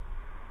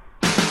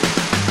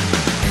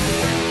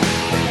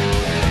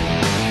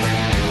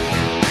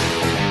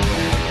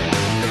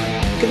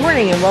Good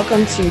morning and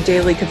welcome to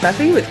Daily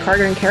Covfefe with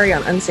Carter and Carrie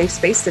on Unsafe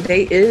Space.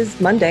 Today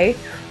is Monday,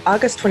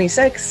 August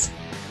 26th.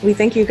 We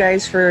thank you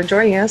guys for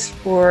joining us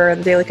for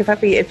the Daily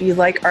Covfefe. If you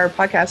like our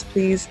podcast,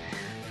 please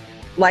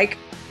like,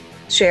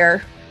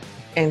 share,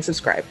 and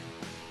subscribe.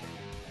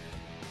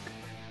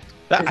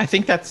 I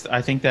think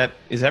that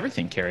is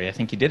everything, Carrie. I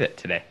think you did it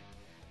today.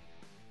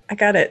 I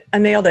got it. I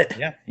nailed it.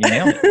 Yeah, you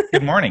nailed it.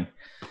 Good morning.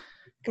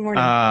 Good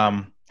morning.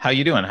 How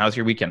you doing? How's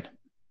your weekend?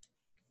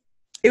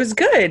 It was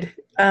good.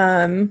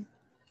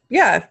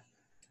 Yeah,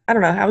 I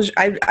don't know.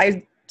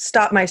 I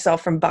stopped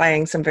myself from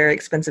buying some very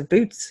expensive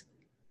boots,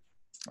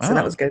 so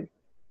that was good.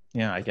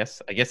 Yeah, I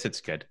guess it's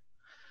good.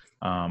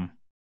 I'm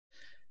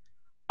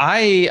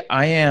very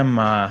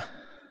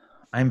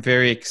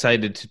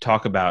excited to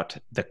talk about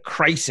the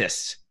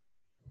crisis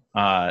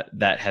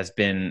that has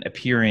been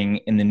appearing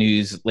in the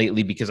news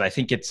lately, because I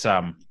think it's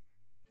a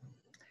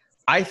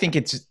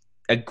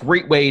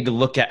great way to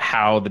look at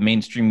how the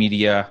mainstream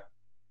media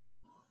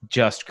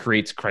just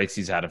creates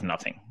crises out of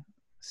nothing.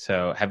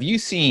 So have you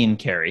seen,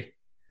 Carrie,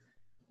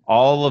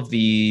 all of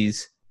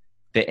these?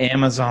 The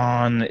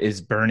Amazon is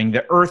burning.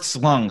 The Earth's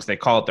lungs, they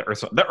call it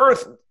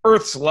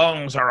Earth's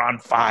lungs are on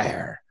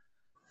fire.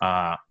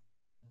 Have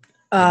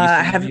you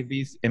seen any of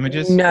these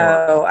images?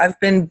 No, I've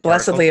been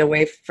blessedly articles?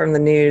 away from the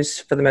news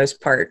for the most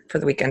part for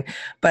the weekend.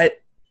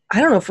 But I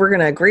don't know if we're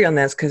going to agree on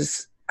this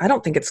because I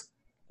don't think it's...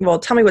 Well,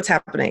 tell me what's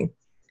happening.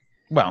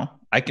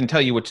 Well, I can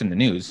tell you what's in the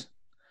news.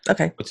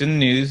 Okay. What's in the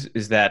news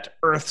is that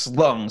Earth's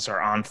lungs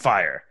are on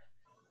fire.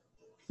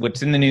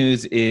 What's in the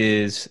news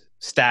is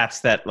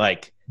stats that,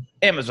 like,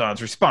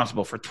 Amazon's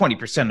responsible for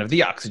 20% of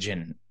the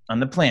oxygen on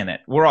the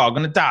planet. We're all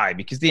going to die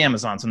because the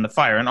Amazon's on the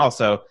fire. And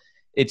also,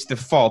 it's the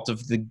fault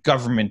of the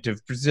government of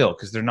Brazil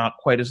because they're not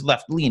quite as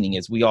left-leaning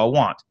as we all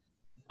want.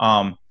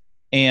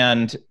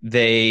 And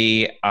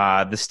the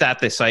stat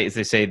they cite is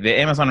they say the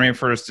Amazon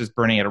rainforest is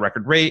burning at a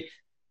record rate.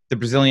 The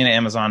Brazilian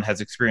Amazon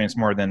has experienced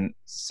more than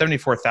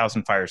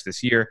 74,000 fires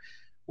this year,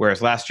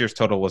 whereas last year's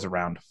total was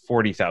around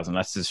 40,000.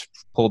 That's just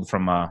pulled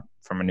from a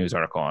news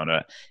article on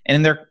it.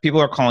 And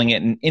people are calling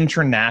it an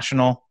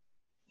international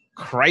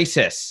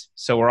crisis.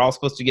 So we're all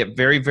supposed to get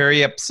very,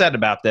 very upset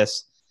about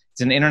this.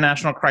 It's an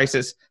international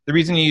crisis. The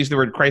reason you use the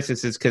word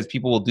crisis is because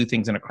people will do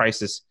things in a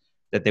crisis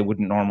that they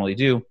wouldn't normally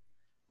do.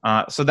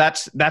 So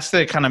that's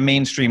the kind of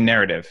mainstream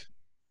narrative.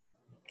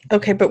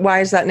 Okay, but why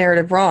is that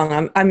narrative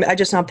wrong? I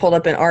just now pulled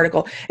up an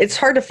article. It's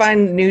hard to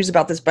find news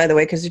about this, by the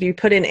way, because if you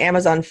put in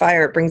Amazon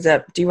Fire, it brings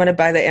up, do you want to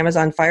buy the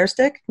Amazon Fire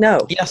Stick?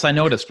 No. Yes, I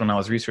noticed when I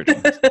was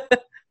researching this.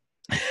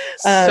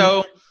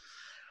 So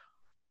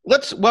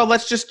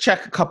let's just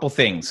check a couple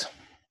things.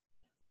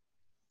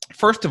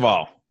 First of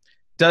all,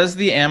 does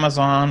the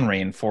Amazon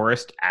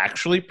rainforest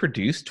actually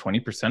produce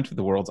 20% of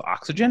the world's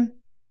oxygen?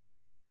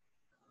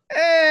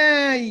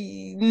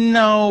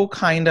 No,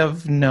 kind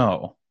of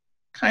no.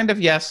 Kind of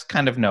yes,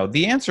 kind of no.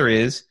 The answer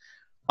is,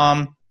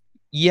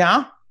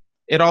 yeah,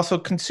 it also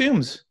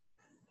consumes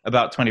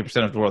about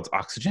 20% of the world's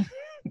oxygen.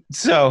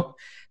 So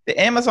the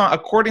Amazon,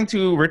 according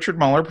to Richard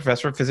Muller,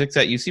 professor of physics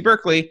at UC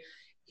Berkeley,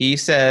 he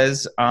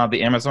says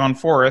the Amazon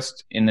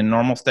forest in the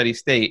normal steady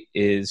state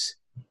is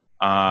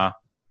in a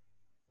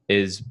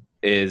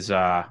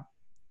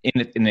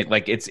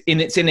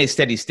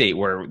steady state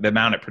where the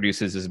amount it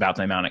produces is about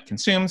the amount it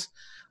consumes.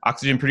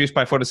 Oxygen produced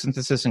by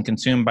photosynthesis and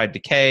consumed by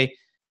decay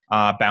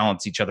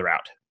balance each other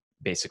out,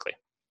 basically.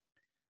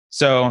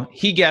 So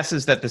he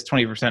guesses that this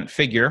 20%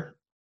 figure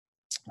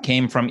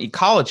came from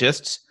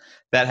ecologists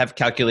that have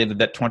calculated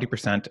that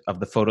 20% of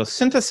the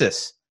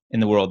photosynthesis in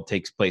the world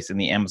takes place in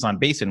the Amazon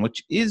basin,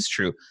 which is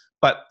true,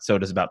 but so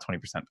does about 20%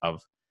 of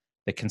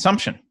the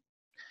consumption.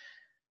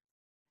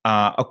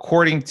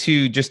 According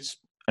to just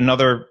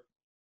another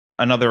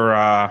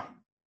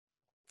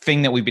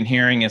thing that we've been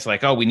hearing is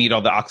like, oh, we need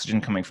all the oxygen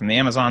coming from the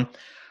Amazon.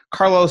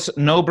 Carlos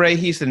Nobre,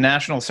 he's the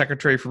National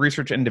Secretary for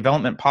Research and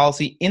Development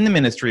Policy in the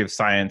Ministry of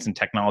Science and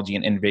Technology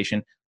and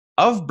Innovation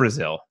of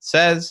Brazil,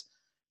 says,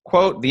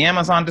 quote, the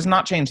Amazon does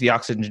not change the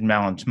oxygen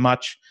balance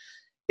much.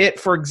 It,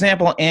 for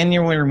example,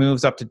 annually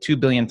removes up to 2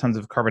 billion tons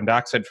of carbon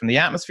dioxide from the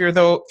atmosphere,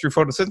 though, through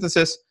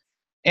photosynthesis,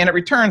 and it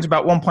returns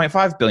about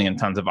 1.5 billion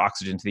tons of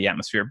oxygen to the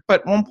atmosphere.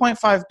 But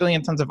 1.5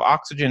 billion tons of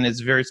oxygen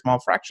is a very small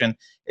fraction.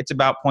 It's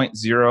about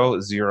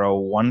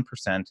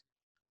 0.001%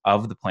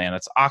 of the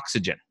planet's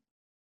oxygen.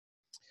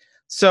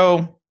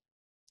 So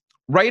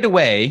right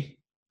away,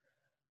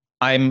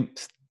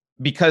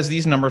 because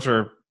these numbers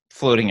are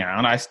floating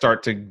around, I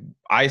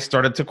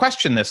started to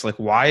question this. Like,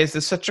 why is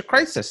this such a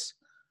crisis?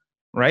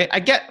 Right?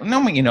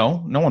 No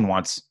one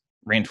wants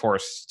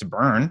rainforests to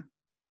burn,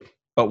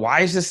 but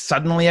why is this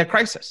suddenly a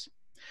crisis?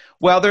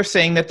 Well, they're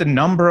saying that the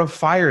number of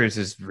fires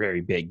is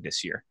very big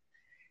this year.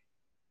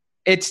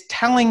 It's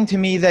telling to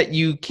me that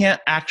you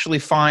can't actually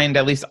find,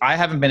 at least I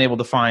haven't been able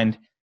to find,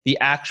 the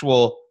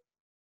actual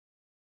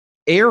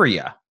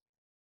area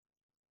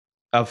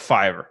of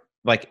fire,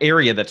 like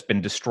area that's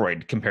been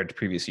destroyed compared to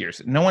previous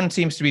years. No one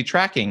seems to be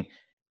tracking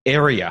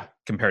area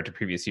compared to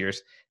previous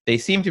years. They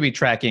seem to be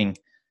tracking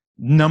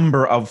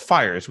number of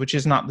fires, which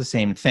is not the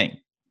same thing.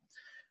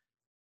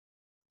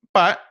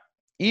 But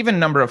even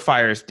number of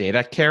fires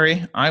data,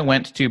 Carrie, I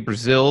went to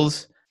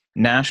Brazil's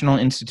National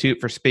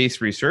Institute for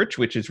Space Research,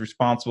 which is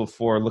responsible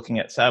for looking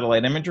at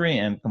satellite imagery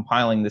and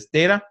compiling this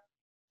data.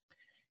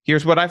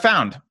 Here's what I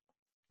found.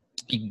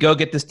 You can go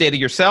get this data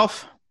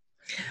yourself.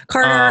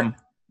 Carter,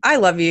 I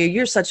love you.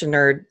 You're such a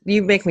nerd.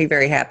 You make me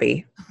very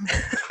happy.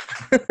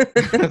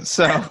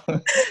 So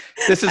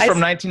this is from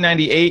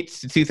 1998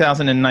 to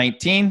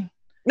 2019.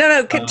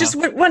 No, just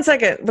 1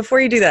 second before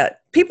you do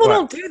that. People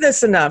don't do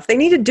this enough. They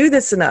need to do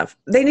this enough.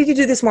 They need to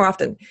do this more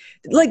often.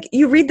 Like,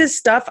 you read this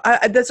stuff,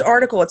 this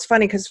article, it's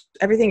funny because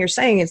everything you're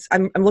saying is,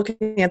 I'm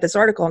looking at this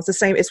article, and it's the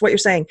same, it's what you're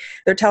saying.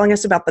 They're telling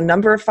us about the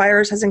number of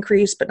fires has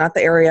increased, but not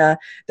the area.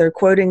 They're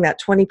quoting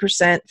that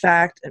 20%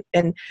 fact,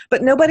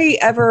 but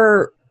nobody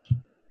ever,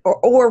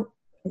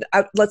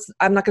 I'm not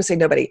going to say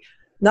nobody,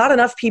 not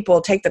enough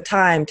people take the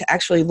time to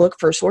actually look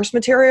for source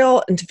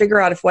material and to figure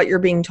out if what you're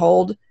being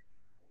told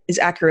is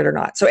accurate or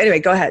not. So anyway,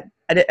 go ahead.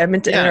 I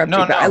meant to interrupt you,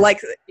 but I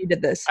like that you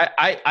did this.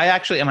 I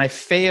actually, and I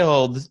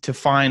failed to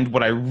find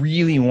what I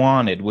really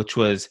wanted, which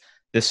was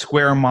the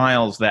square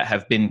miles that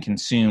have been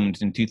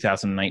consumed in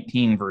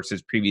 2019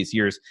 versus previous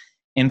years.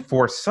 And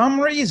for some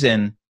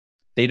reason,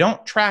 they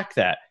don't track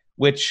that,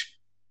 which,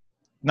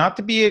 not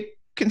to be a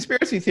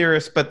conspiracy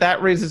theorist, but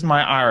that raises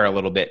my ire a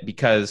little bit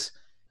because,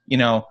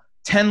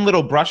 10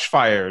 little brush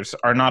fires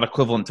are not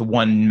equivalent to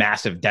one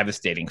massive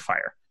devastating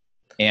fire.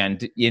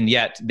 And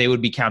yet they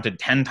would be counted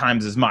 10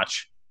 times as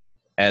much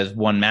as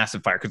one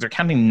massive fire because they're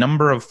counting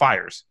number of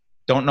fires.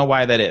 Don't know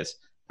why that is,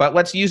 but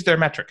let's use their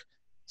metric.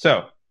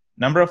 So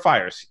number of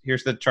fires.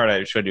 Here's the chart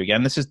I showed you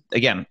again. This is,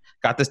 again,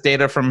 got this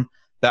data from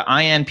the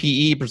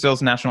INPE,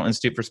 Brazil's National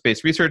Institute for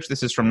Space Research.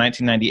 This is from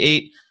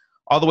 1998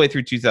 all the way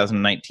through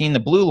 2019. The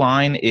blue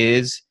line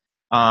is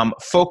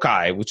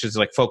foci, which is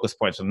like focus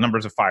points, so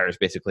numbers of fires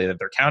basically that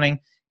they're counting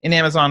in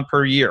Amazon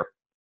per year.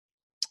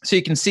 So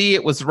you can see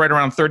it was right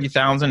around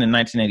 30,000 in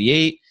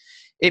 1988.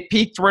 It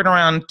peaked right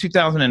around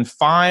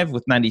 2005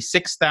 with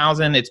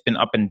 96,000. It's been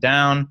up and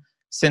down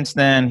since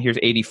then. Here's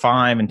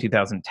 85 in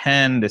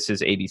 2010. This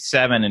is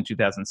 87 in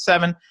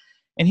 2007.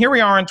 And here we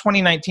are in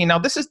 2019. Now,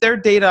 this is their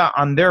data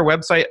on their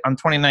website on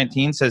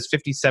 2019, says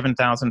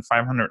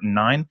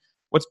 57,509.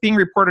 What's being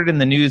reported in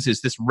the news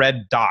is this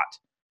red dot,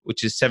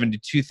 which is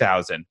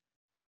 72,000.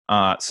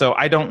 So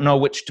I don't know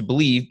which to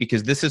believe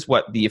because this is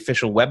what the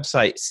official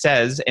website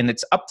says, and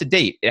it's up to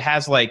date. It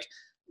has like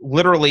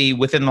literally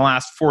within the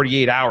last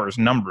 48 hours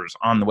numbers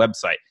on the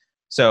website.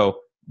 So,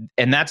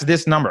 and that's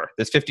this number,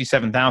 this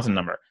 57,000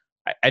 number.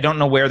 I don't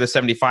know where the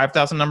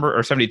 75,000 number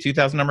or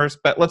 72,000 numbers,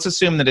 but let's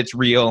assume that it's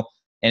real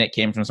and it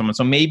came from someone.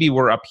 So maybe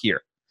we're up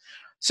here.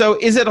 So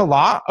is it a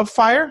lot of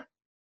fire?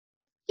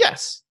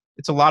 Yes,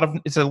 it's a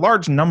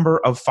large number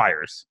of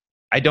fires.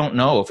 I don't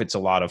know if it's a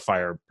lot of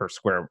fire per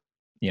square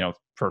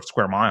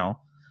mile.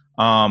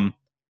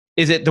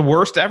 Is it the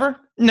worst ever?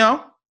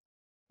 No.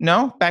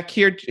 Back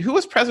here, who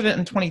was president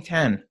in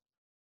 2010?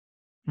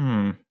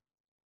 I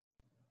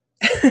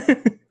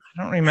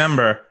don't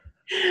remember.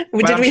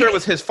 But I'm sure it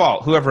was his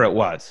fault, whoever it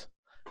was.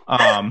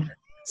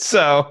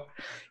 So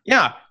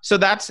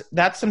that's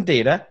some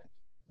data.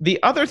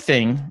 The other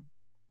thing,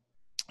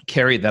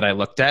 Carrie, that I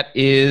looked at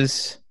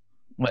is,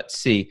 let's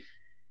see.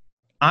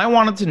 I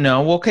wanted to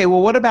know,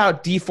 what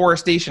about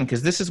deforestation?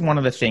 Because this is one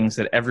of the things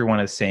that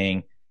everyone is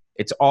saying.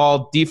 It's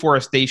all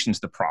deforistation's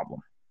the problem,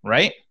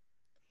 right?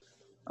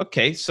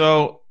 Okay,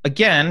 so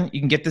again, you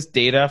can get this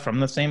data from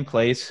the same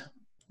place.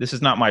 This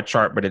is not my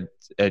chart, but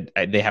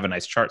they have a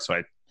nice chart, so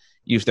I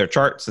use their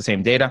chart. It's the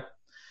same data.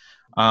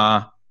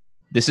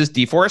 This is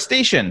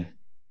deforestation.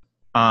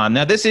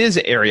 Now, this is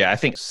area, I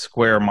think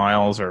square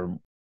miles,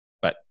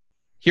 but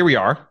here we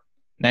are,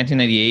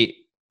 1998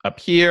 up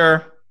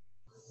here.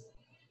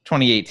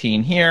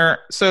 2018 here.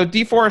 So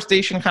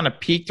deforestation kind of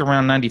peaked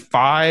around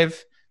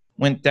 95,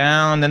 went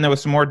down. Then there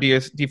was some more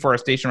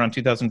deforestation around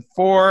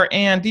 2004,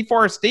 and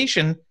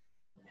deforestation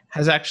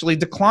has actually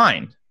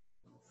declined.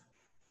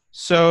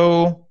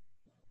 So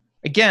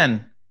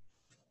again,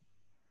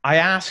 I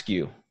ask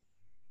you,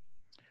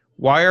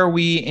 why are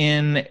we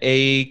in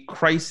a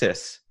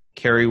crisis,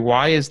 Carrie?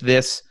 Why is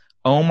this,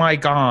 oh my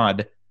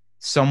God,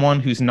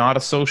 someone who's not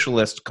a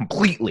socialist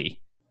completely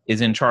is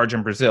in charge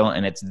in Brazil,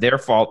 and it's their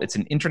fault. It's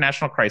an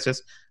international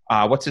crisis.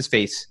 What's his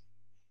face?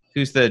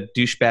 Who's the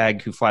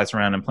douchebag who flies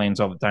around in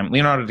planes all the time?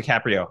 Leonardo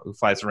DiCaprio, who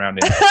flies around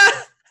in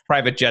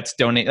private jets.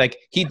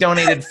 He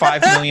donated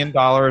 $5 million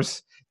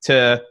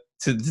to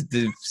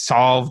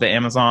solve the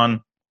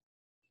Amazon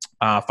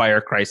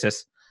fire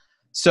crisis.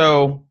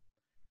 So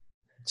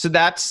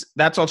that's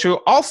all true.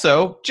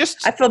 Also,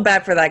 I feel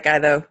bad for that guy,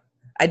 though.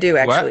 I do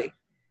actually. What?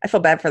 I feel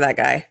bad for that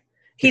guy.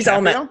 He's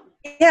all.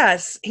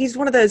 Yes, he's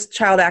one of those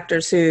child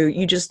actors who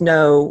you just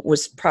know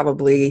was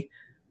probably,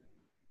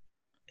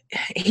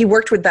 he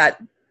worked with that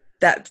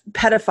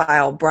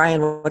pedophile,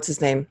 Brian, what's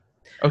his name?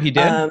 Oh, he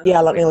did?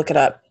 Yeah, let me look it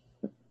up.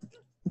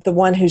 The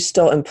one who's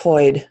still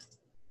employed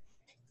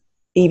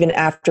even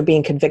after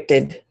being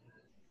convicted.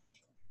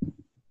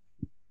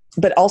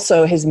 But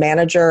also his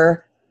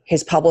manager,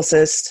 his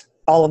publicist,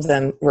 all of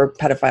them were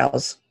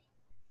pedophiles.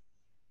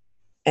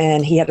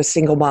 and he had a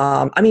single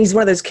mom. I mean, he's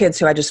one of those kids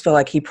who I just feel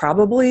like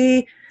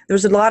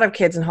there's a lot of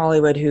kids in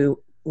Hollywood who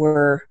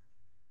were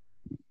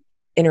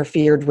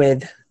interfered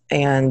with,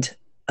 and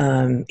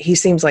he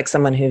seems like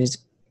someone who's,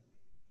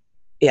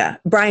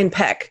 Brian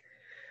Peck.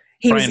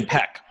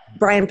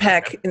 Brian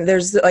Peck.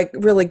 There's like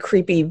really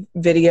creepy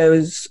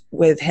videos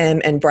with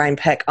him and Brian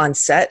Peck on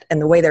set,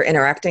 and the way they're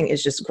interacting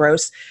is just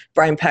gross.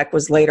 Brian Peck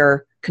was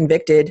later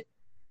convicted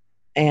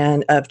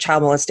and of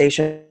child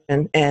molestation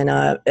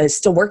and is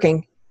still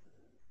working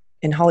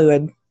in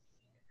Hollywood.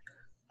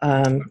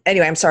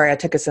 Anyway, I'm sorry I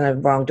took us in a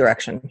wrong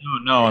direction.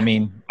 No. I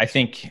mean, I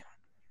think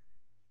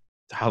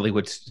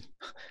Hollywood's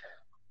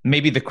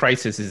maybe the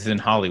crisis is in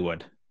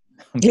Hollywood.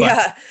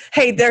 Yeah.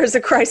 Hey, there's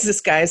a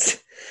crisis,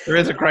 guys. There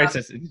is a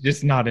crisis. It's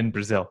just not in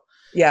Brazil.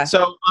 Yeah.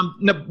 So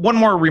one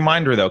more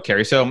reminder, though,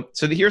 Carrie. So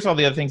here's all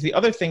the other things. The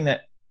other thing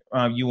that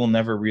you will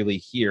never really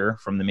hear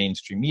from the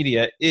mainstream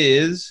media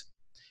is,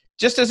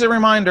 just as a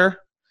reminder,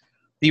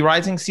 the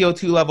rising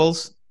CO2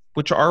 levels,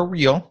 which are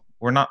real.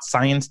 We're not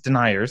science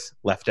deniers,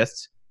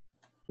 leftists.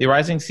 The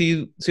rising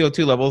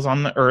CO2 levels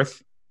on the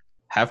Earth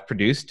have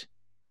produced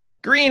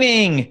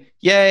greening.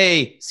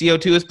 Yay!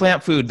 CO2 is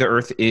plant food. The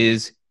Earth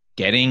is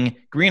getting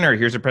greener.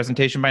 Here's a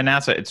presentation by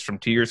NASA. It's from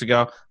 2 years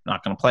ago. I'm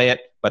not going to play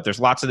it, but there's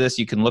lots of this.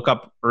 You can look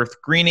up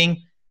Earth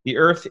greening. The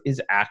Earth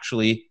is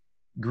actually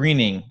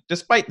greening,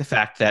 despite the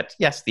fact that,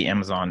 yes, the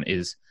Amazon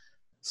is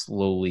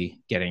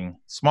slowly getting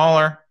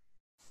smaller.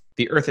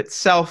 The Earth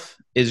itself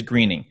is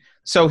greening.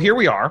 So here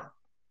we are.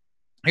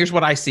 Here's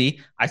what I see.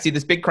 I see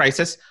this big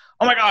crisis.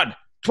 Oh my God,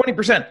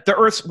 20%. The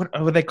Earth's, what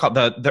do they call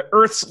the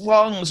Earth's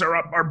lungs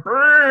are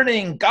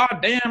burning.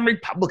 Goddamn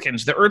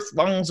Republicans. The Earth's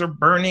lungs are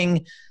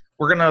burning.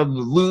 We're going to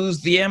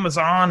lose the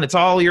Amazon. It's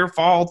all your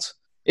fault.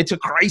 It's a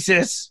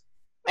crisis.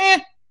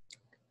 Yeah,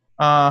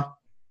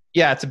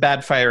 it's a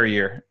bad fire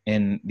year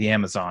in the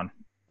Amazon.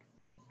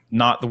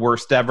 Not the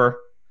worst ever.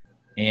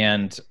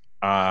 And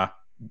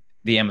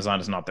the Amazon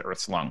is not the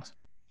Earth's lungs.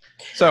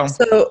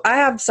 So I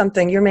have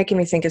something. You're making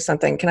me think of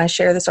something. Can I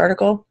share this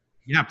article?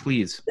 Yeah,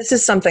 please. This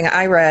is something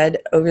I read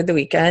over the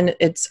weekend.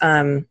 It's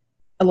a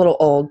little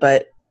old,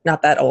 but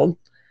not that old.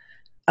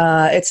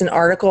 It's an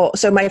article.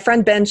 So my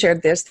friend Ben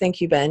shared this.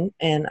 Thank you, Ben.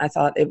 And I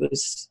thought it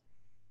was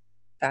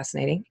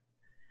fascinating.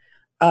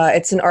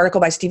 It's an article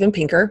by Steven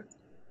Pinker.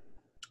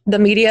 The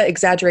media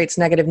exaggerates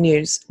negative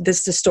news.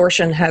 This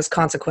distortion has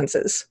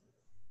consequences.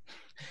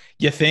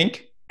 You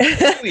think?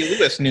 Huey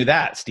Lewis knew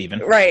that, Stephen.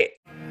 Right.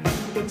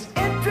 It's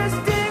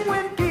interesting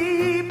when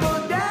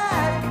people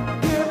die.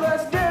 Give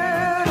us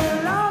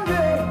dirty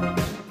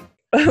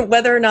laundry.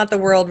 Whether or not the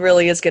world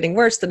really is getting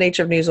worse, the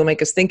nature of news will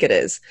make us think it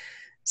is.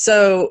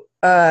 So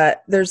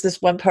there's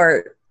this one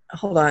part.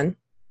 Hold on.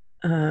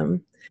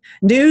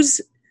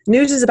 News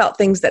is about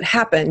things that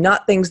happen,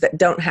 not things that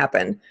don't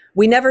happen.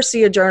 We never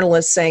see a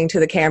journalist saying to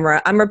the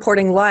camera, "I'm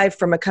reporting live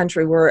from a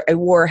country where a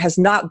war has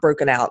not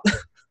broken out."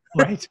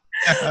 Right.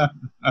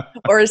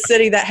 Or a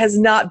city that has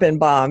not been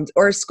bombed,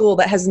 or a school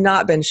that has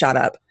not been shot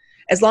up.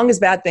 As long as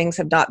bad things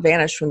have not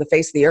vanished from the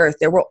face of the earth,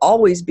 there will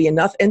always be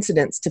enough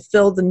incidents to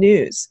fill the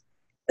news,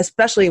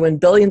 especially when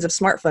billions of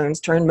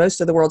smartphones turn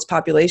most of the world's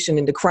population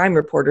into crime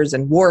reporters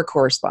and war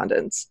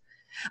correspondents.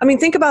 I mean,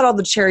 think about all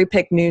the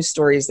cherry-picked news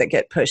stories that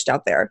get pushed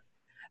out there.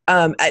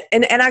 And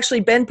actually,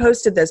 Ben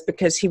posted this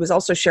because he was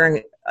also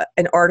sharing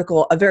an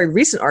article, a very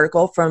recent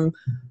article from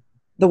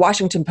the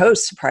Washington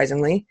Post,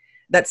 surprisingly,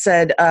 that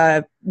said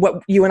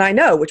what you and I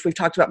know, which we've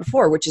talked about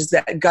before, which is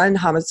that gun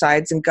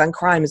homicides and gun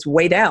crime is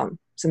way down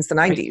since the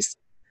 90s.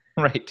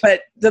 Right.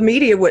 But the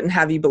media wouldn't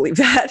have you believe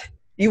that.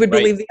 You would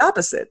believe the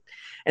opposite.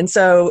 And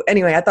so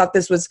anyway, I thought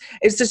this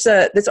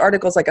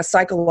article is like a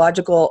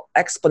psychological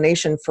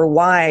explanation for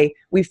why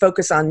we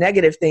focus on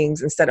negative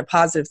things instead of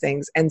positive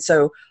things. And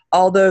so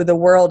although the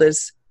world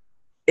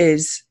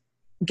is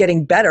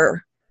getting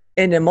better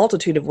in a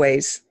multitude of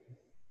ways,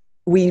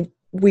 we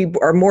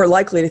are more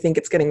likely to think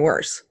it's getting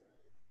worse.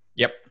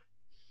 Yep.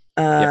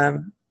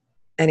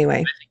 Anyway.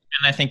 And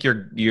I think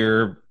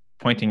you're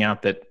pointing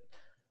out that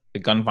the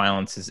gun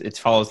violence it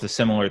follows the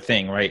similar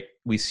thing, right?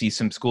 We see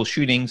some school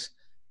shootings,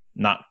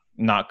 not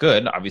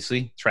good,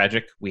 obviously,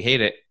 tragic. We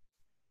hate it,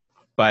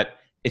 but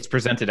it's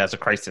presented as a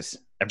crisis.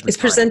 It's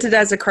presented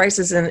as a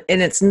crisis, and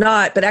it's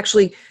not. But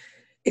actually,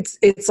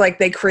 it's like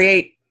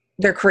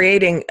they're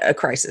creating a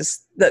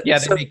crisis. They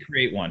may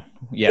create one.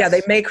 Yes. Yeah,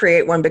 they may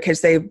create one because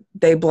they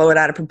blow it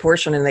out of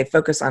proportion and they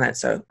focus on it.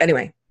 So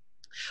anyway.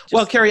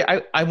 Well, Carrie,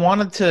 I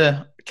wanted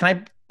to. Can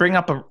I bring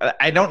up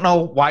I don't know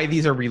why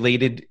these are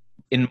related.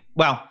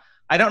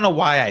 I don't know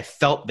why I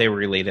felt they were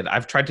related.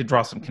 I've tried to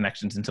draw some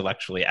connections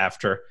intellectually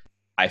after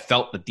I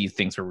felt that these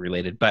things were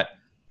related. But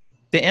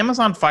the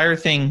Amazon fire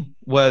thing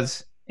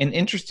was is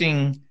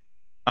interesting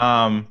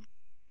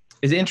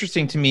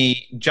to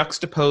me,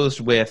 juxtaposed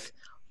with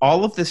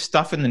all of this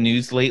stuff in the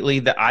news lately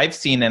that I've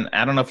seen, and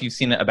I don't know if you've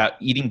seen it, about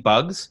eating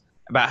bugs,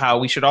 about how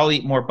we should all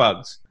eat more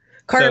bugs.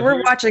 Carter,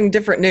 we're watching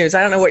different news.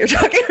 I don't know what you're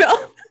talking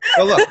about.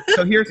 Well, look,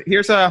 so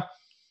here's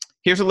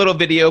a little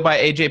video by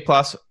AJ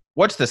Plus.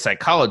 What's the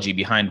psychology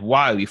behind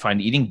why we find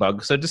eating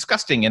bugs so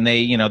disgusting? And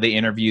they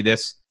interview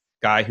this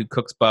guy who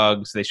cooks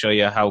bugs. They show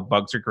you how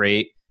bugs are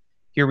great.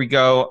 Here we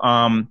go.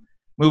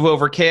 Move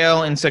over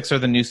kale. Insects are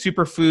the new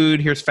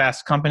superfood. Here's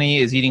Fast Company.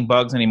 Is eating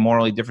bugs any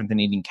morally different than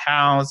eating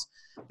cows?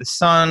 The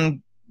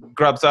Sun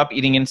grubs up.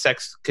 Eating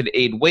insects could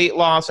aid weight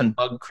loss, and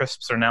bug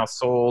crisps are now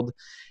sold.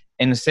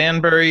 And the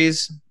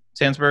Sainsbury's.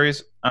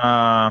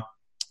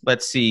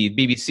 Let's see.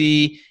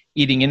 BBC.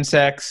 Eating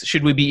insects.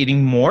 Should we be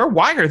eating more?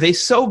 Why are they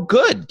so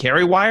good?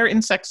 Carrie, why are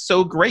insects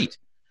so great?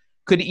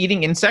 Could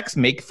eating insects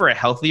make for a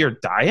healthier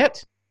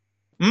diet?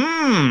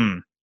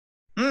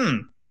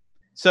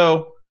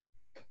 So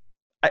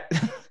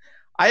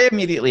I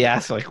immediately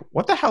asked, like,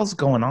 what the hell's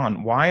going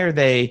on? Why are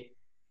they?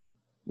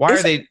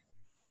 Isn't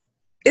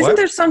What?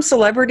 there some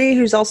celebrity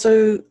who's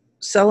also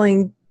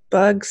selling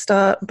bug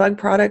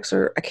products,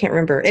 or I can't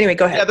remember. Anyway,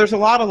 go ahead. Yeah, there's a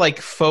lot of like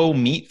faux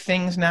meat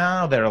things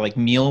now that are like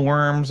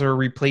mealworms are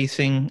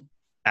replacing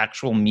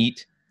actual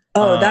meat.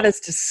 Oh, that is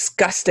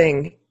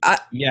disgusting.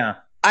 Yeah.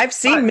 I've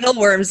seen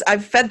mealworms.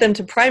 I've fed them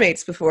to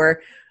primates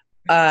before.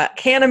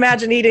 Can't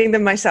imagine eating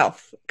them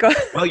myself. Go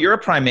ahead. Well, you're a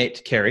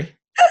primate, Carrie.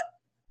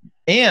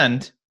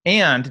 And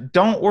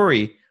don't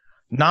worry,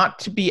 not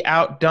to be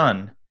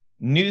outdone,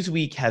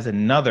 Newsweek has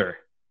another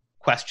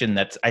question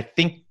that's, I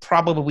think,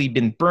 probably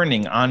been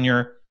burning on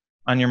your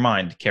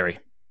mind, Carrie.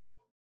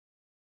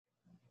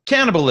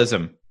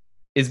 Cannibalism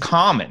is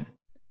common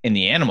in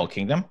the animal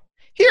kingdom.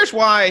 Here's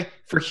why,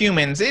 for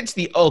humans, it's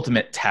the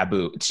ultimate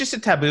taboo. It's just a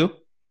taboo,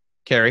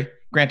 Carrie.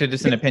 Granted,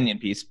 it's an opinion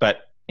piece,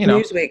 but, you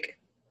know. Newsweek.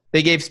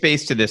 They gave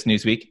space to this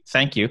Newsweek.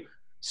 Thank you.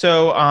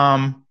 So,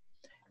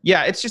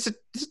 yeah, it's just a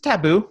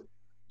taboo.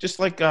 Just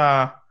like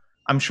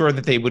I'm sure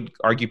that they would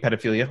argue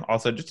pedophilia.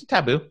 Also, just a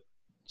taboo.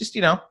 Just,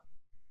 you know,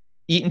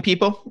 eating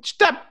people.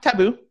 Just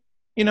taboo.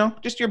 You know,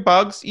 just your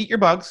bugs. Eat your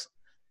bugs.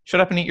 Shut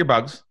up and eat your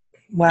bugs.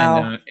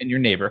 Wow. And your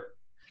neighbor.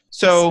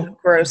 So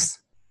gross.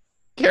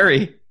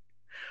 Carrie,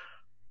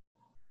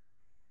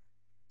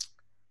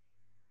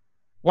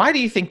 why do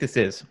you think this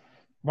is?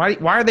 Why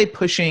are they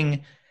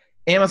pushing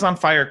Amazon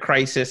Fire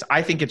Crisis?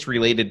 I think it's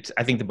related.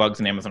 I think the bugs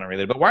in Amazon are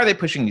related. But why are they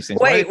pushing these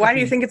things? Wait, why do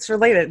you think it's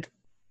related?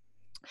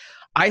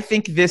 I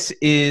think this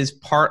is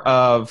part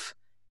of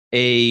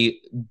a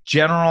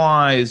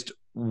generalized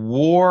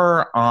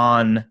war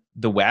on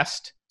the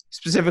West,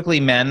 specifically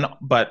men,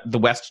 but the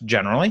West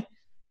generally.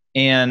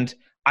 And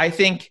I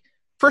think,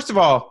 first of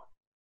all,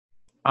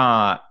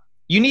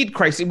 you need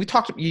crises. We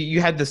talked. You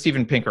had the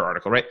Steven Pinker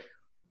article, right?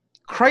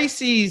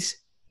 Crises.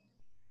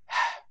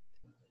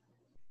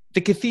 The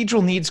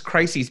cathedral needs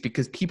crises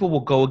because people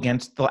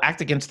they'll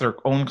act against their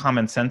own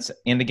common sense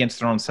and against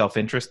their own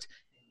self-interest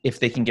if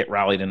they can get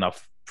rallied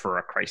enough for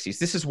a crisis.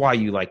 This is why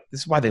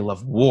they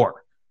love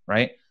war,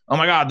 right? Oh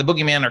my God, the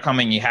boogeyman are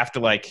coming. You have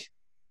to like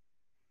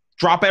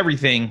drop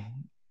everything,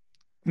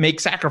 make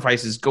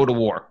sacrifices, go to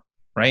war,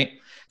 right?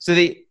 So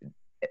it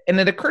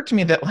occurred to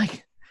me that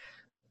like,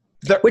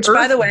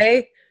 by the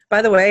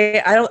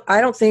way,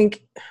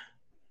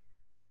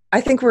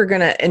 I think we're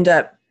going to end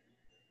up.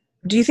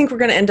 Do you think we're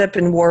going to end up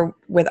in war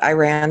with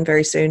Iran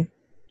very soon?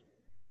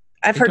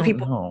 I've heard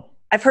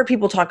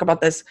people talk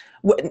about this.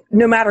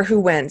 No matter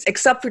who wins,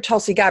 except for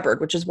Tulsi Gabbard,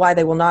 which is why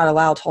they will not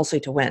allow Tulsi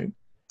to win.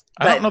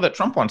 I don't know that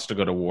Trump wants to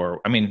go to war.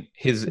 I mean,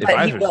 his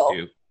advisors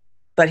do.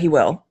 But he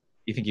will.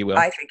 You think he will?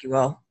 I think he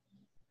will.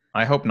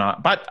 I hope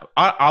not. But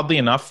oddly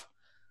enough,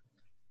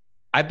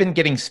 I've been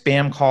getting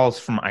spam calls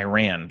from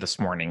Iran this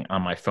morning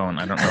on my phone.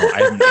 I don't know.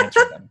 I haven't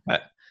answered them,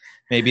 but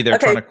maybe they're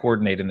trying to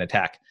coordinate an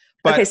attack.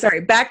 But, okay, sorry.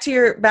 Back to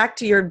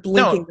your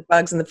blinking the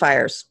bugs and the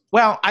fires.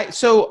 Well,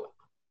 so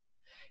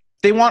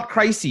they want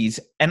crises,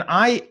 and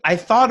I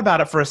thought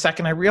about it for a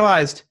second. I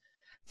realized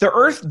the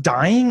Earth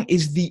dying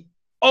is the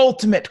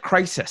ultimate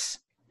crisis.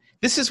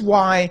 This is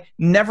why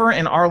never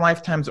in our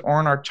lifetimes or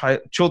in our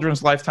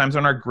children's lifetimes or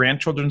in our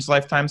grandchildren's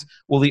lifetimes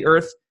will the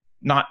Earth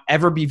not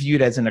ever be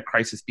viewed as in a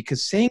crisis.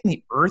 Because saying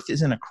the Earth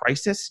is in a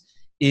crisis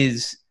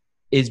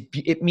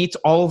it meets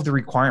all of the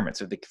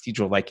requirements of the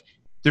cathedral. Like,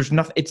 there's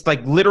nothing. It's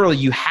like literally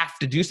you have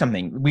to do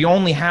something. We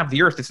only have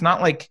the Earth. It's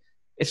not like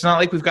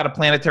we've got a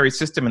planetary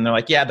system and they're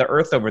like, yeah, the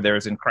Earth over there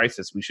is in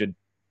crisis. We should,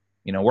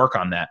 work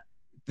on that.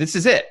 This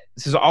is it.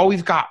 This is all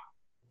we've got.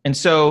 And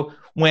so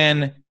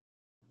when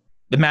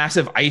the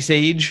massive ice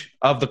age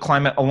of the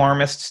climate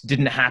alarmists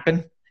didn't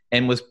happen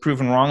and was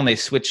proven wrong, they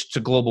switched to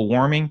global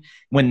warming.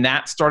 When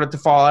that started to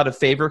fall out of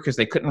favor because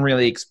they couldn't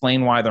really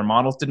explain why their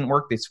models didn't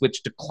work, they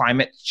switched to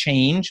climate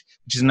change,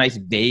 which is a nice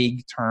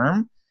vague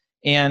term.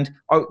 And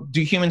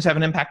do humans have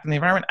an impact on the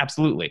environment?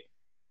 Absolutely.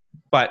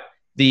 But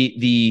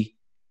the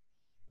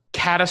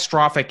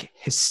catastrophic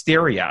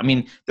hysteria. I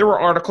mean, there were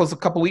articles a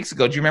couple weeks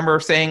ago. Do you remember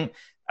saying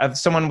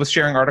someone was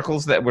sharing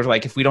articles that were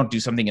like, if we don't do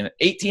something in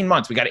 18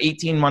 months, we got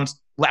 18 months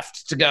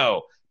left to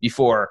go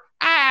before,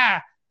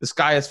 the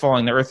sky is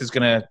falling. The Earth is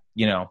going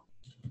to,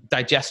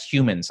 digest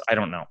humans. I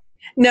don't know.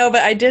 No,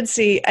 but I did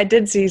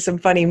see some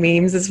funny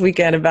memes this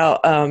weekend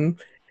about,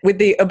 with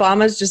the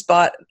Obamas just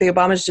bought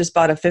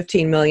a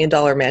 $15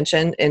 million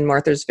mansion in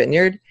Martha's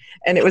Vineyard.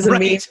 And it was a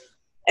meme.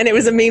 And it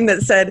was a meme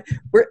that said,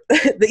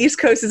 the East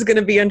Coast is going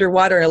to be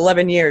underwater in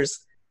 11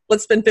 years.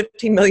 let's spend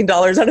 $15 million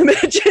on a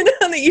mansion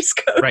on the East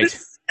Coast. Right.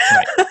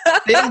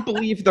 They don't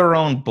believe their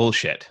own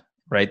bullshit,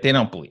 right? They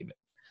don't believe it.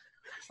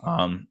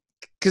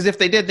 Because if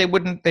they did, they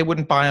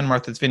wouldn't buy on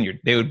Martha's Vineyard.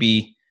 They would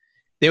be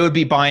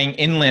buying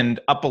inland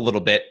up a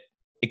little bit,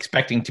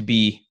 expecting to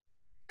be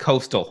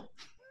coastal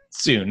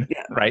soon,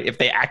 right? If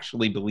they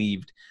actually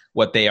believed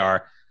what they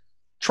are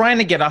trying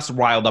to get us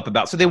riled up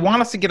about. So they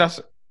want us to get us,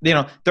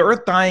 the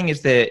earth dying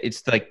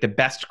it's like the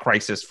best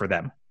crisis for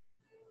them.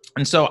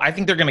 And so I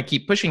think they're going to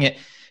keep pushing it.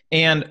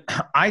 And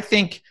I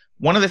think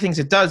one of the things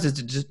it does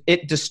is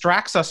it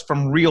distracts us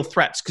from real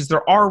threats, because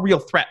there are real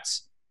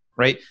threats,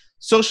 right?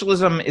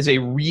 Socialism is a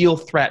real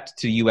threat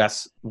to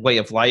U.S. way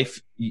of life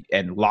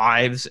and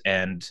lives,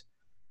 and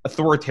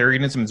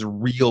authoritarianism is a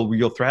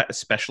real threat,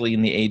 especially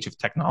in the age of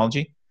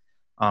technology.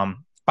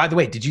 By the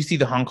way, did you see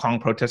the Hong Kong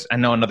protests? I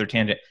know, another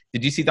tangent.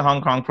 Did you see the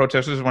Hong Kong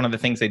protesters? One of the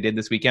things they did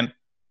this weekend?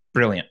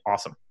 Brilliant.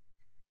 Awesome.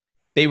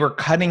 They were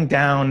cutting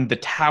down the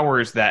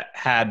towers that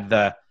had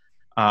the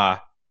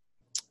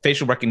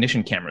facial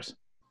recognition cameras.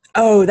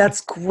 Oh,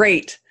 that's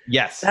great.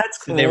 Yes. That's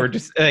cool. So they were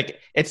just like,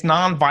 it's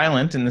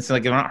non-violent, and it's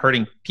like they're not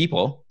hurting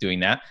people doing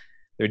that.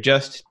 They're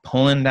just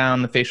pulling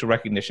down the facial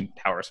recognition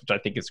towers, which I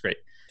think is great.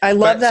 I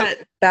love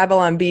that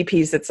Babylon Bee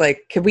piece. It's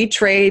like, could we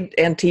trade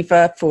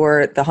Antifa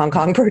for the Hong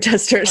Kong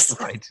protesters?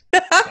 Right.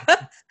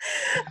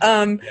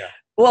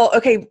 Well,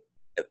 okay.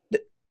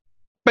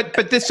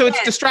 But this, so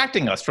it's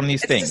distracting us from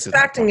these things. It's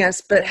distracting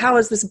us, but how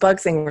is this bug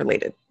thing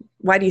related?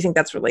 Why do you think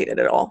that's related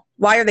at all?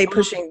 Why are they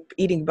pushing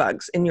eating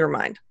bugs in your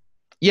mind?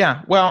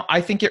 Yeah, well, I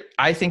think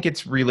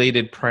it's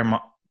related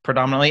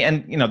predominantly,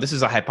 and this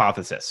is a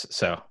hypothesis,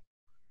 so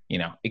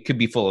it could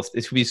be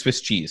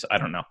Swiss cheese. I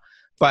don't know,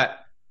 but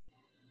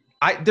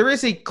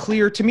there's a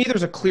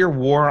clear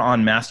war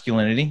on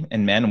masculinity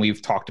and men, and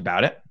we've talked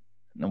about it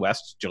in the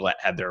West. Gillette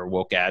had their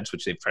woke ads,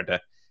 which they've tried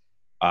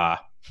to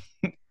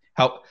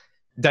help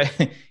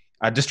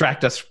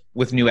distract us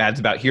with new ads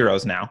about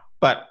heroes now.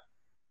 But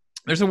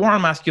there's a war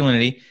on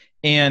masculinity,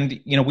 and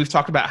we've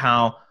talked about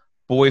how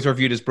boys are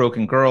viewed as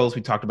broken girls.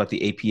 We talked about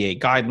the APA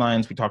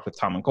guidelines. We talked with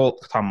Tom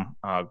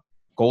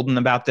Golden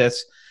about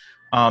this.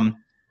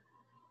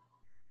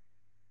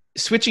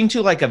 Switching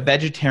to like a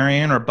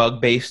vegetarian or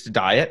bug-based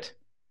diet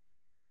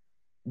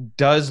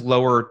does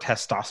lower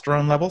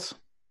testosterone levels.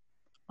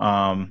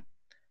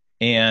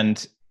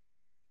 And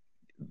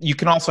you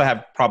can also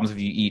have problems if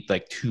you eat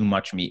like too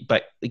much meat,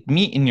 but like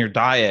meat in your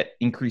diet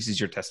increases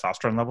your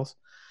testosterone levels.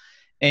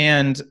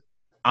 And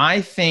I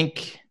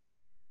think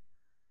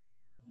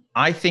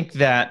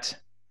that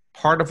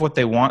part of what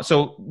they want,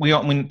 so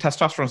when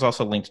testosterone is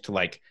also linked to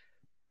like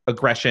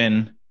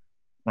aggression,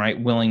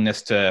 right?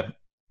 Willingness to,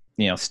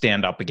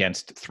 stand up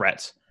against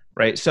threats,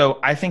 right? So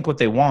I think what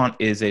they want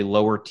is a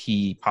lower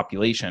T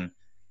population.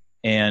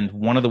 And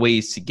one of the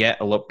ways to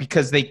get a low,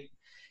 because they,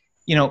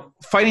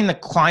 fighting the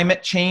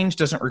climate change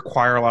doesn't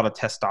require a lot of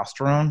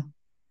testosterone.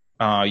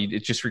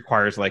 It just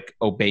requires like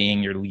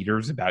obeying your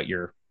leaders about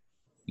your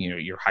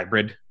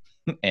hybrid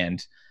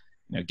and,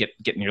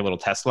 getting your little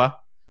Tesla.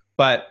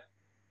 But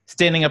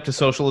standing up to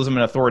socialism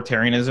and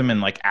authoritarianism and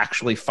like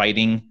actually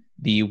fighting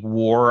the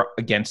war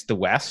against the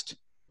West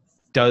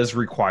does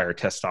require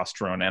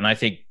testosterone. And I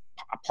think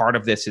part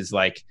of this is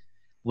like,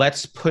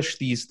 let's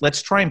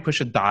try and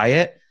push a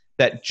diet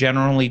that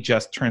generally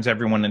just turns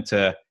everyone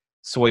into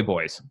soy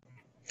boys.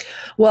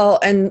 Well,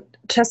 and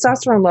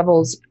testosterone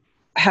levels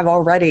have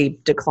already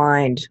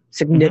declined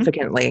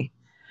significantly.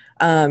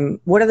 Mm-hmm.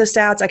 What are the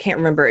stats? I can't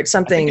remember. It's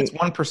something. I think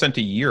it's 1%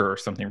 a year or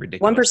something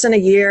ridiculous. 1% a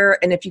year.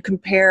 And if you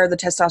compare the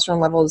testosterone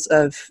levels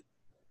of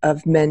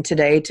men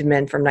today to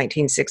men from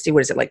 1960, what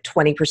is it, like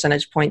 20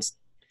 percentage points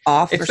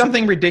off? It's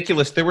something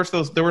ridiculous. There were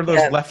those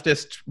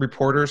leftist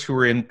reporters who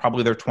were in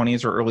probably their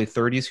 20s or early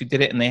 30s who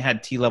did it, and they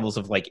had T levels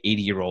of like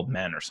 80-year-old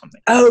men or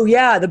something. Oh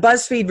yeah, the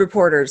BuzzFeed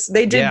reporters.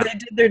 They did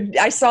their.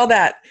 I saw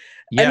that,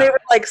 and they were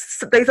like,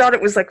 they thought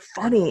it was like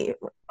funny.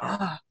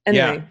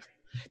 Anyway. Yeah.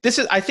 This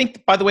is, I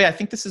think, by the way, I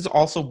think this is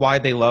also why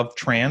they love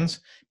trans,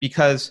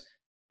 because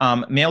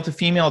male to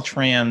female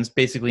trans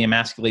basically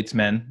emasculates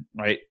men,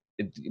 right?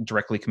 It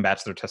directly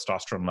combats their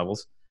testosterone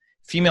levels.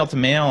 Female to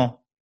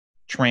male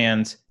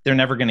trans, they're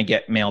never going to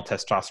get male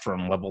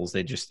testosterone levels.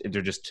 They're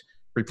just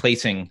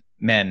replacing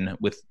men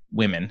with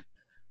women.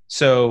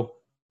 So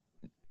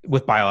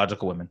with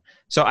biological women.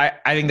 So I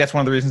think that's one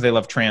of the reasons they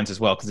love trans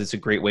as well, because it's a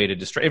great way to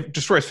destroy, it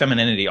destroys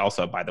femininity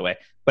also, by the way,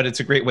 but it's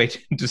a great way to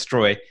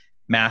destroy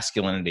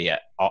masculinity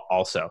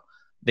also.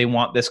 They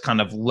want this kind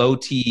of low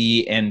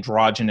T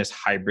androgynous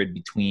hybrid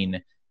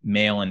between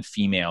male and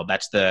female.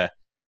 That's the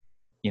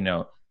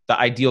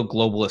ideal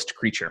globalist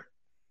creature.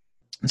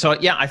 And so,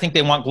 yeah, I think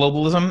they want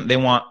globalism. They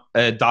want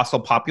a docile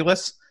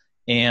populace,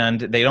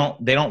 and they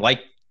don't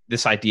like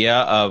this idea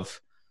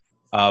of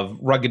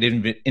rugged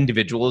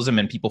individualism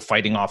and people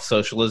fighting off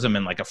socialism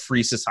and like a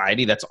free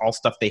society. That's all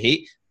stuff they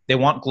hate. They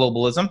want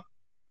globalism.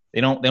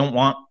 They don't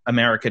want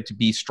America to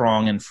be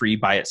strong and free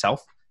by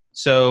itself.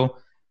 So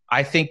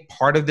I think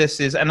part of this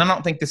is, and I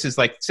don't think this is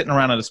like sitting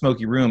around in a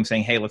smoky room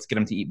saying, hey, let's get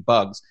them to eat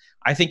bugs.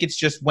 I think it's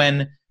just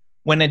when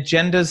when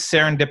agendas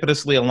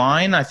serendipitously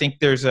align, I think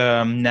there's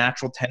a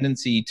natural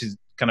tendency to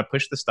kind of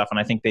push the stuff, and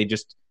I think they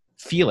just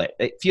feel it.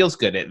 It feels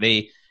good.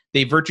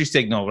 They virtue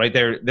signal, right?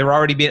 They're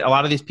already been, a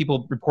lot of these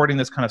people reporting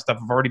this kind of stuff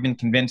have already been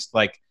convinced,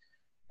 like,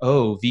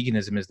 oh,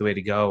 veganism is the way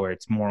to go, or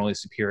it's morally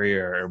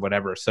superior, or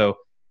whatever. So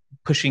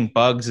pushing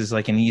bugs is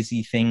like an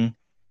easy thing.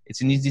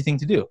 It's an easy thing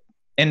to do.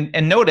 And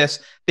notice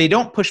they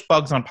don't push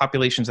bugs on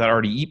populations that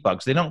already eat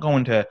bugs. They don't go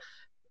into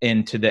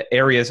the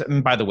areas.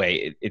 And by the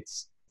way,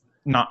 it's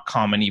not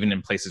common even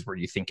in places where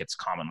you think it's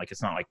common. Like,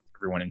 it's not like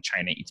everyone in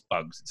China eats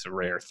bugs. It's a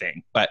rare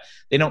thing. But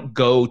they don't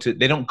go to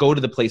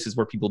the places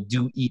where people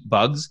do eat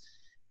bugs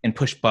and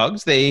push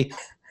bugs. They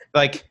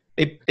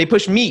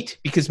push meat,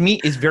 because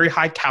meat is very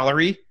high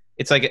calorie.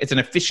 It's an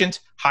efficient,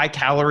 high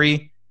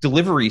calorie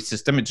delivery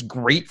system. It's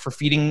great for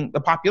feeding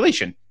the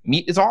population.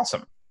 Meat is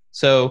awesome.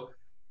 So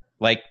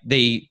like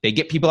they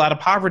get people out of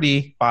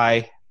poverty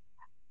by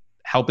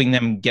helping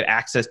them get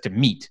access to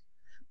meat.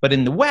 But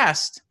in the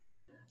West,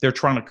 they're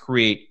trying to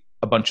create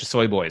a bunch of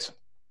soy boys.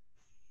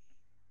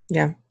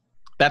 Yeah.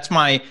 That's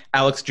my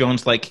Alex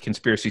Jones-like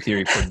conspiracy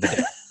theory for the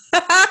day.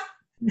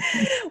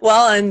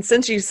 Well, and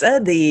since you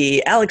said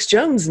the Alex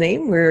Jones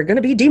name, we're going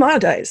to be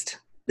demonetized.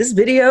 This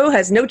video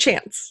has no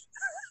chance.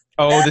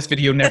 Oh, this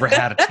video never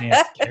had a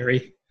chance,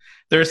 Carrie.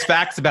 There's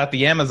facts about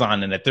the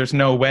Amazon in it. There's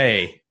no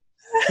way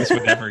this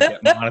would ever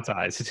get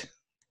monetized.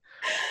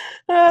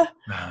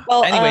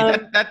 Well, anyway,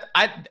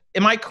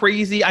 am I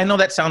crazy? I know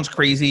that sounds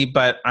crazy,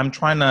 but I'm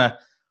trying to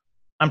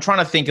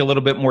think a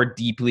little bit more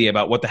deeply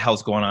about what the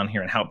hell's going on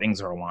here and how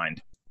things are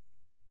aligned.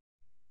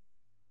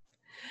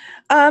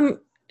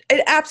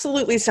 It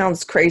absolutely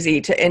sounds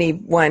crazy to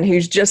anyone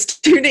who's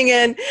just tuning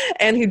in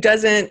and who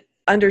doesn't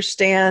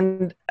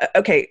understand.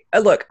 Okay,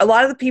 look, a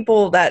lot of the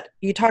people that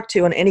you talk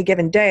to on any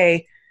given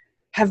day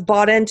have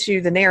bought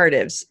into the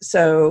narratives.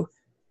 So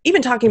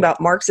even talking about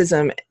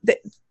Marxism,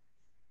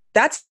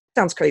 that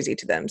sounds crazy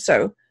to them.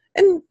 So,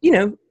 and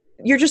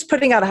you're just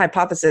putting out a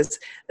hypothesis.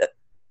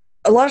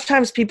 A lot of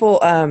times people,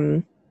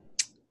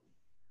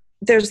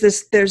 there's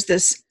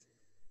this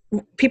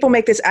people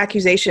make this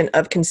accusation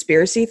of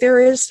conspiracy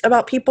theorists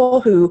about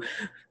people who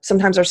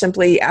sometimes are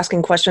simply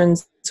asking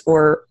questions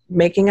or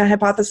making a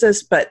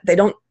hypothesis, but they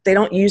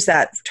don't use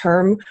that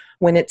term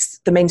when it's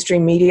the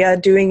mainstream media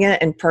doing it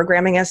and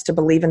programming us to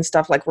believe in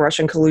stuff like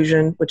Russian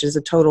collusion, which is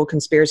a total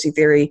conspiracy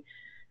theory.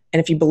 And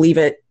if you believe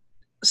it,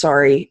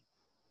 sorry,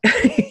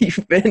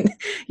 you've been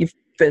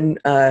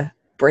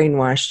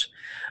brainwashed.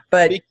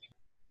 But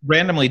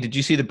randomly, did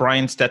you see the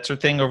Brian Stetzer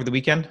thing over the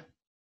weekend?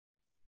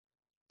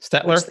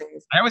 Stetler?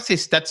 I always say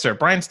Stetzer.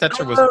 Brian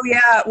Stetzer was... Oh,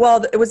 yeah.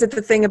 Well, was it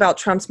the thing about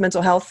Trump's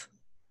mental health?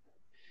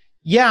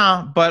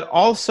 Yeah, but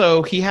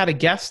also he had a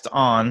guest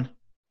on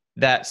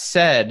that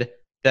said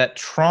that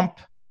Trump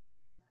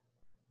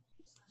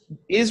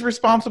is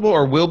responsible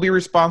or will be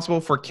responsible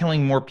for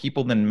killing more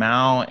people than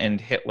Mao and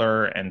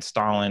Hitler and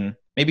Stalin.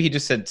 Maybe he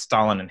just said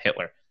Stalin and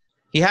Hitler.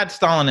 He had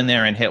Stalin in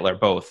there and Hitler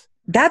both.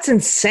 That's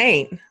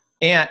insane.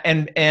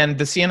 And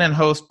the CNN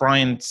host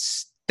Brian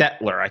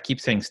Stetler, I keep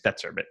saying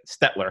Stetzer, but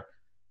Stetler,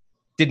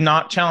 did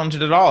not challenge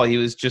it at all. He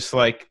was just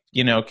like,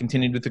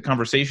 continued with the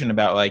conversation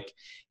about like,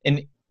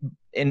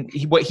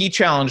 what he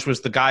challenged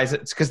was the guys,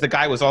 because the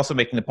guy was also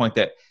making the point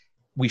that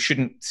we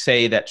shouldn't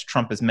say that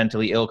Trump is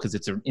mentally ill because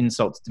it's an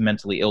insult to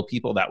mentally ill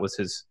people. That was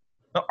his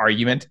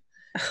argument.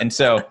 And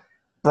so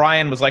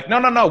Brian was like,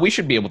 no, we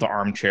should be able to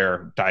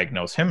armchair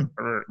diagnose him.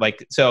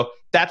 Like, so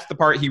that's the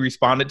part he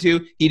responded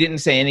to. He didn't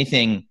say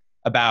anything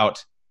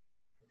about,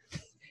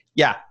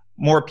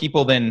 more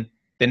people than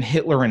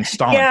Hitler and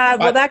Stalin. Yeah,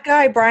 well, that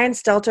guy, Brian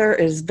Stelter,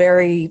 is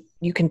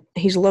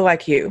he's low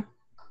IQ.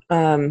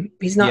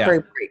 He's not very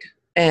bright.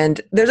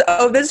 And there's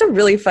a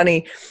really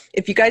funny,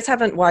 if you guys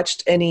haven't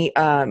watched any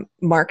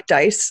Mark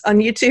Dice on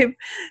YouTube,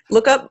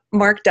 look up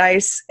Mark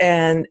Dice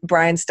and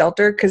Brian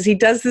Stelter, because he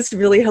does this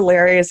really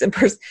hilarious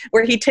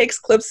where he takes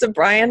clips of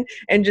Brian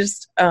and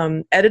just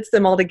edits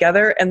them all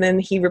together, and then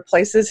he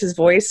replaces his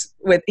voice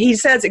he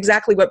says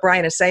exactly what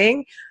Brian is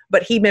saying,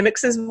 but he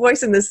mimics his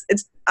voice in this.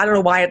 I don't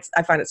know why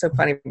I find it so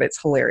funny, but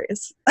it's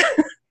hilarious.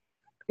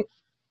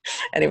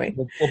 Anyway.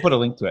 We'll put a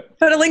link to it.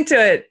 Put a link to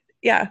it.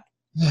 Yeah.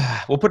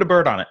 We'll put a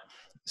bird on it.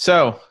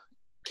 So,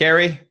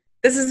 Carrie?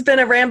 This has been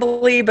a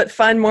rambly but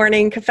fun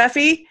morning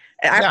kafefe,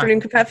 afternoon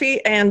kafefe,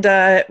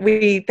 and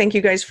we thank you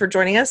guys for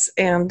joining us.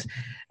 And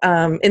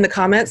in the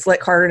comments,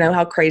 let Carter know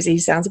how crazy he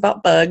sounds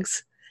about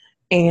bugs.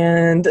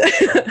 And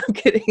I'm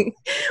kidding.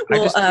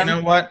 You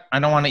know what? I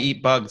don't want to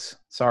eat bugs.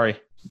 Sorry.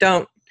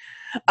 Don't.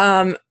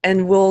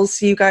 And we'll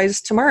see you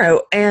guys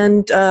tomorrow.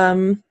 And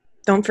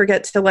don't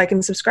forget to like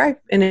and subscribe.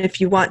 And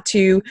if you want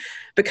to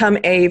become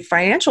a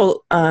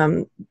financial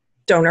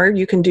donor,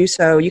 you can do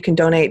so. You can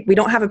donate. We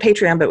don't have a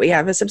Patreon, but we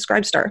have a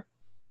Subscribe Star.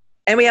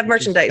 And we have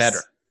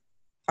merchandise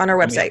on our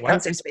website,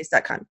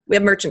 unsafespace.com. We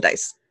have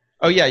merchandise.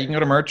 Oh, yeah. You can go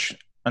to merch,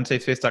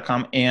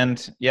 unsafespace.com.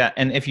 And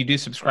if you do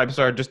Subscribe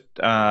Star, just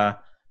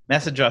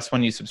message us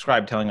when you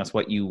subscribe telling us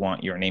what you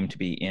want your name to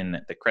be in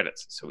the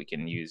credits so we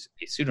can use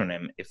a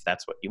pseudonym if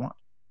that's what you want.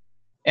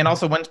 And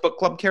also, when's book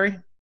club, Carrie?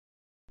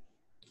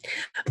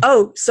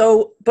 Oh,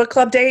 so book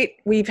club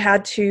date, we've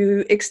had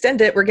to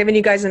extend it. We're giving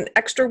you guys an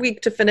extra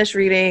week to finish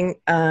reading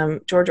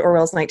George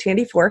Orwell's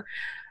 1984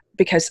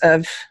 because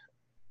of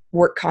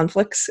work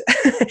conflicts.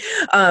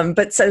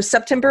 But so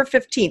September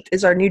 15th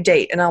is our new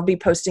date, and I'll be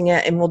posting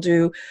it, and we'll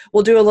do a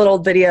little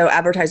video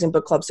advertising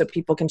book club so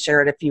people can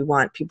share it if you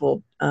want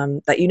people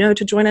that you know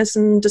to join us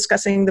in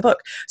discussing the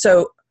book.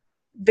 So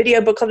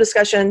video book club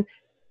discussion,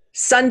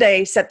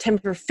 Sunday,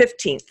 September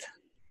 15th.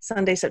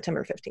 Sunday,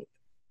 September 15th.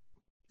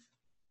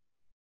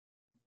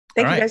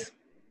 Thank you, guys.